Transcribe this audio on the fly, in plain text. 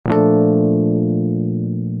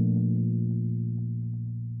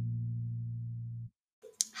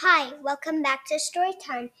Hi, welcome back to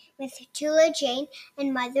Storytime with Tula Jane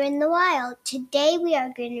and Mother in the Wild. Today we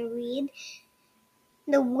are going to read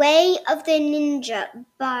The Way of the Ninja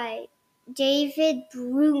by David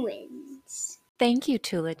Bruins. Thank you,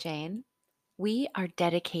 Tula Jane. We are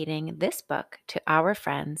dedicating this book to our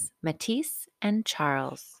friends Matisse and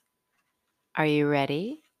Charles. Are you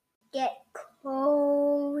ready? Get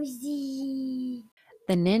cozy.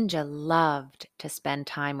 The ninja loved to spend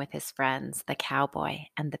time with his friends, the cowboy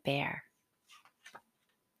and the bear.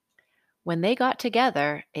 When they got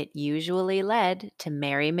together, it usually led to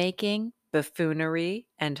merrymaking, buffoonery,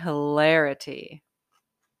 and hilarity.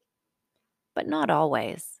 But not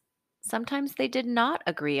always. Sometimes they did not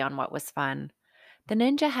agree on what was fun. The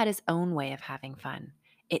ninja had his own way of having fun.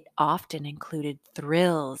 It often included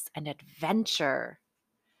thrills and adventure.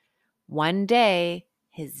 One day,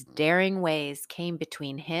 his daring ways came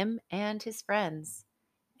between him and his friends.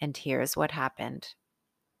 And here's what happened.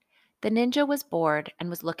 The ninja was bored and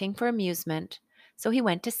was looking for amusement, so he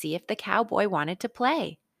went to see if the cowboy wanted to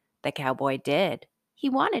play. The cowboy did. He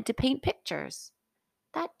wanted to paint pictures.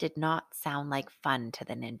 That did not sound like fun to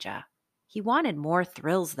the ninja. He wanted more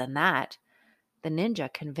thrills than that. The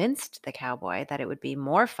ninja convinced the cowboy that it would be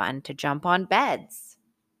more fun to jump on beds.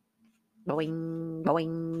 Boing,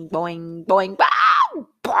 boing, boing, boing, bow,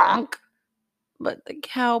 bonk. But the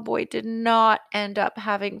cowboy did not end up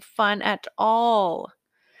having fun at all.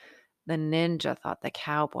 The ninja thought the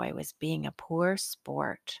cowboy was being a poor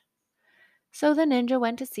sport. So the ninja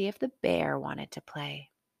went to see if the bear wanted to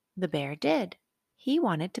play. The bear did. He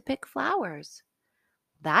wanted to pick flowers.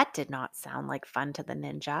 That did not sound like fun to the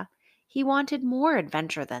ninja. He wanted more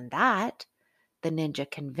adventure than that. The ninja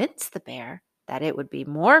convinced the bear that it would be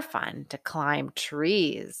more fun to climb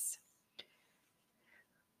trees.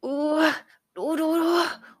 Ooh,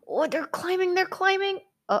 oh, they're climbing.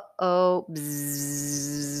 Uh-oh.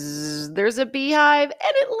 Bzzz. There's a beehive, and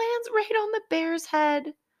it lands right on the bear's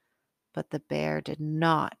head. But the bear did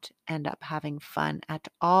not end up having fun at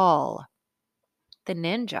all. The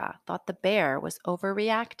ninja thought the bear was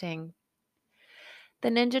overreacting. The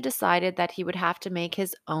ninja decided that he would have to make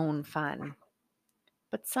his own fun.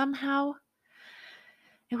 But somehow,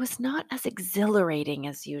 it was not as exhilarating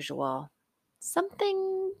as usual.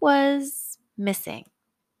 Something was missing.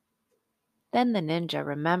 Then the ninja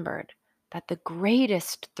remembered that the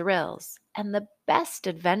greatest thrills and the best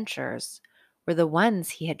adventures were the ones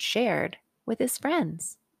he had shared with his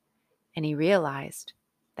friends. And he realized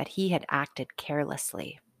that he had acted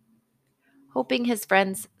carelessly. Hoping his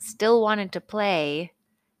friends still wanted to play,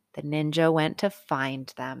 the ninja went to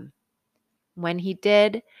find them. When he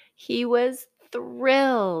did, he was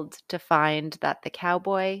thrilled to find that the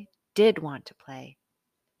cowboy did want to play,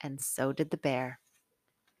 and so did the bear.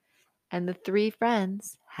 And the three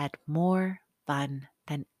friends had more fun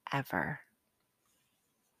than ever.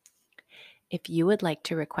 If you would like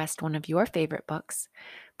to request one of your favorite books,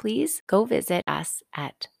 please go visit us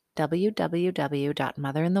at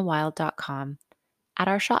www.motherinthewild.com at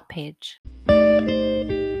our shop page.